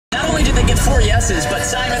get 4 yeses, but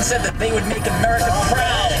Simon said that they would make America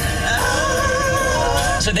proud.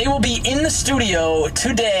 So they will be in the studio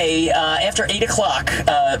today after 8 o'clock,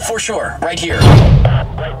 4Shore, right here.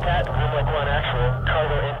 Right, Pat, I'm like one actual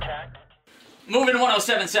cargo intact. Moving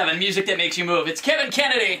 1077, music that makes you move. It's Kevin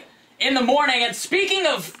Kennedy in the morning, and speaking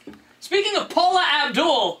of Paula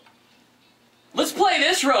Abdul, let's play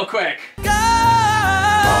this real quick.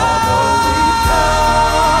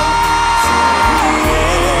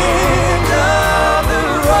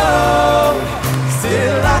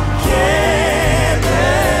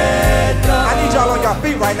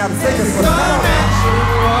 Feet right now to sing this for the crowd.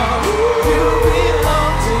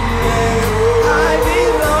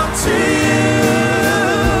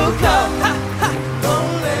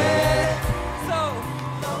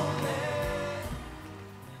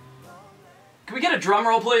 Can we get a drum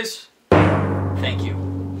roll, please? Thank you.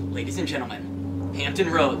 Ladies and gentlemen, Hampton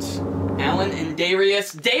Roads, Allynn and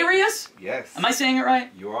Daijreous. Daijreous? Yes. Am I saying it right?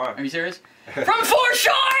 You are. Are you serious? From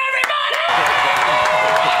 4Shore, everybody!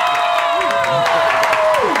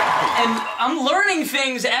 And I'm learning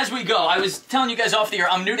things as we go. I was telling you guys off the air,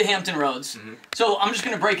 I'm new to Hampton Roads, so I'm just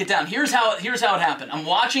going to break it down. Here's how it happened. I'm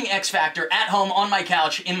watching X Factor at home on my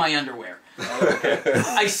couch in my underwear. Okay.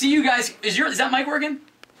 I see you guys. Is that mic working?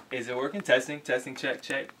 Is it working? Testing,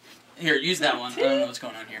 check. Here, use that one. I don't know what's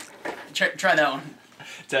going on here. Try that one.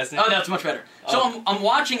 Testing. Oh, that's much better. So I'm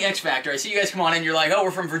watching X Factor. I see you guys come on and you're like, oh, we're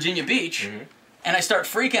from Virginia Beach. And I start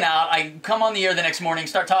freaking out. I come on the air the next morning,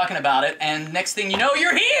 start talking about it, and next thing you know,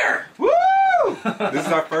 you're here! Woo! This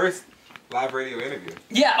is our first live radio interview.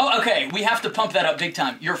 Yeah, oh, okay, we have to pump that up big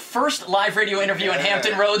time. Your first live radio interview in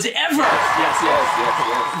Hampton Roads ever!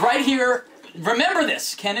 Yes. Right here, remember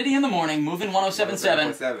this, Kennedy in the Morning, Moving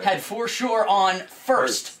 1077, had 4Shore on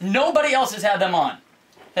first. Nobody else has had them on.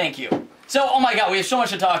 Thank you. So, oh my god, we have so much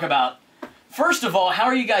to talk about. First of all, how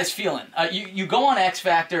are you guys feeling? You go on X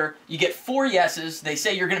Factor, you get 4 yeses, they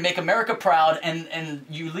say you're going to make America proud, and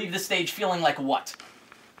you leave the stage feeling like what?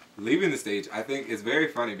 Leaving the stage, I think it's very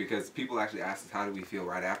funny because people actually asked us how did we feel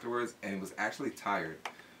right afterwards, and it was actually tired.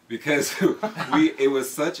 Because it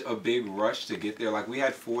was such a big rush to get there. Like, we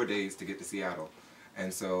had 4 days to get to Seattle.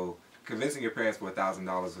 And so convincing your parents for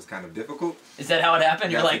 $1,000 was kind of difficult. Is that how it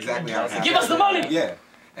happened? You're like, exactly how it happened. Give us the money! Yeah.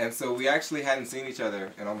 And so we actually hadn't seen each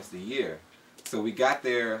other in almost a year. So we got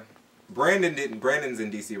there. Brandon's in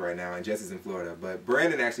DC right now and Jesse's in Florida, but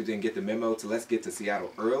Brandon actually didn't get the memo to let's get to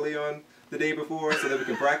Seattle early on the day before so that we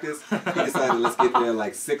can practice. He decided let's get there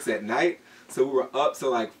like 6 at night. So we were up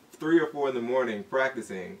till like 3 or 4 in the morning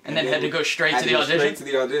practicing. And then had to go straight to the audition? Straight to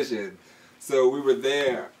the audition. So we were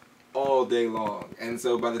there all day long. And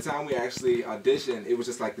so by the time we actually auditioned, it was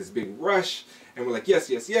just like this big rush. And we're like, yes.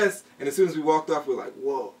 And as soon as we walked off, we're like,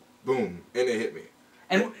 whoa, boom. And it hit me.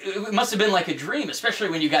 And it must have been like a dream, especially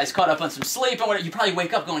when you guys caught up on some sleep and whatever. You probably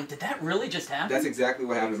wake up going, did that really just happen? That's exactly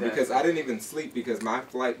what happened because I didn't even sleep because my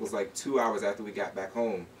flight was like 2 hours after we got back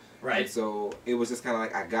home. Right. And so it was just kind of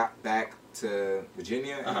like I got back to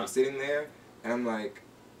Virginia and I'm sitting there and I'm like,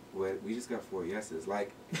 what? We just got 4 yeses.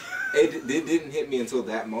 Like, it didn't hit me until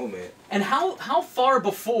that moment. And how far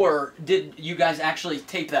before did you guys actually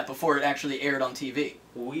tape that before it actually aired on TV?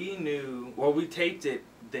 We knew, well, we taped it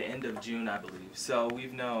the end of June, I believe. So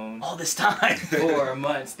we've known all this time 4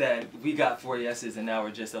 months that we got 4 yeses and now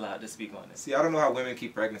we're just allowed to speak on it. See, I don't know how women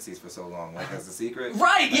keep pregnancies for so long, like as a secret.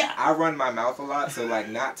 Right, like, yeah. I run my mouth a lot, so like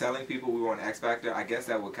not telling people we were on X Factor, I guess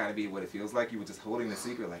that would kind of be what it feels like. You were just holding the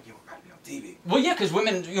secret like, yo, we're about to be on TV. Well, yeah, because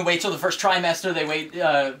women wait till the first trimester, they wait,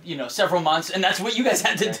 several months, and that's what you guys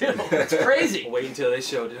had to do. It's crazy. Wait until they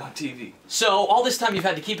showed it on TV. So all this time you've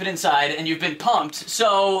had to keep it inside, and you've been pumped.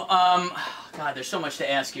 So, God, there's so much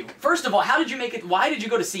to ask you. First of all, how did you make it? Why did you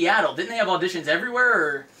go to Seattle? Didn't they have auditions everywhere?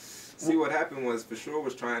 Or? See, what happened was 4Shore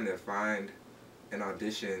was trying to find an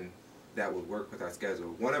audition that would work with our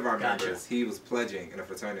schedule. One of our members, he was pledging in a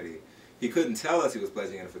fraternity. He couldn't tell us he was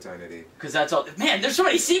pledging in a fraternity. Because that's all. Man, there's so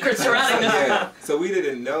many secrets surrounding this. Yeah. So we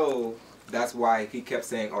didn't know. That's why he kept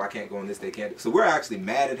saying, oh, I can't go on this, they can't. So we're actually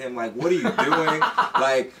mad at him, like, what are you doing?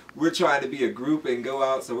 Like, we're trying to be a group and go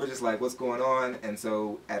out, so we're just like, what's going on? And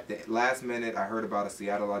so at the last minute, I heard about a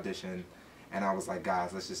Seattle audition, and I was like,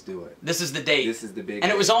 guys, let's just do it. This is the date. This is the big And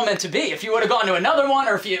date. it was all meant to be. If you would have gone to another one,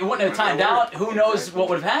 or if you wouldn't have timed out, who knows what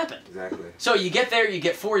would have happened. Exactly. So you get there, you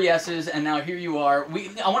get 4 yeses, and now here you are.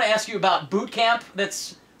 I want to ask you about boot camp.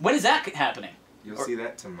 When is that happening? You'll see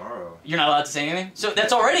that tomorrow. You're not allowed to say anything? So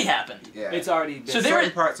that's already happened. Yeah. It's already been. So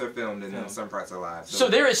Some parts are filmed and then some parts are live. So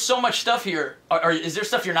there is so much stuff here. Is there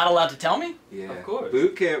stuff you're not allowed to tell me? Yeah. Of course.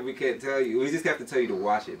 Boot camp, we can't tell you. We just have to tell you to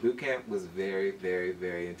watch it. Boot camp was very, very,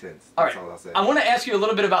 very intense. That's all I'll say. I want to ask you a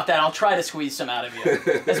little bit about that. I'll try to squeeze some out of you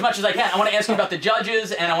as much as I can. I want to ask you about the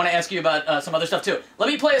judges, and I want to ask you about some other stuff too. Let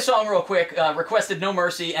me play a song real quick, requested No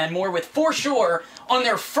Mercy, and more with 4Shore on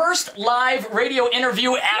their first live radio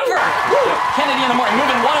interview ever. Kennedy in the morning,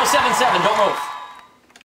 moving 1077. Don't move.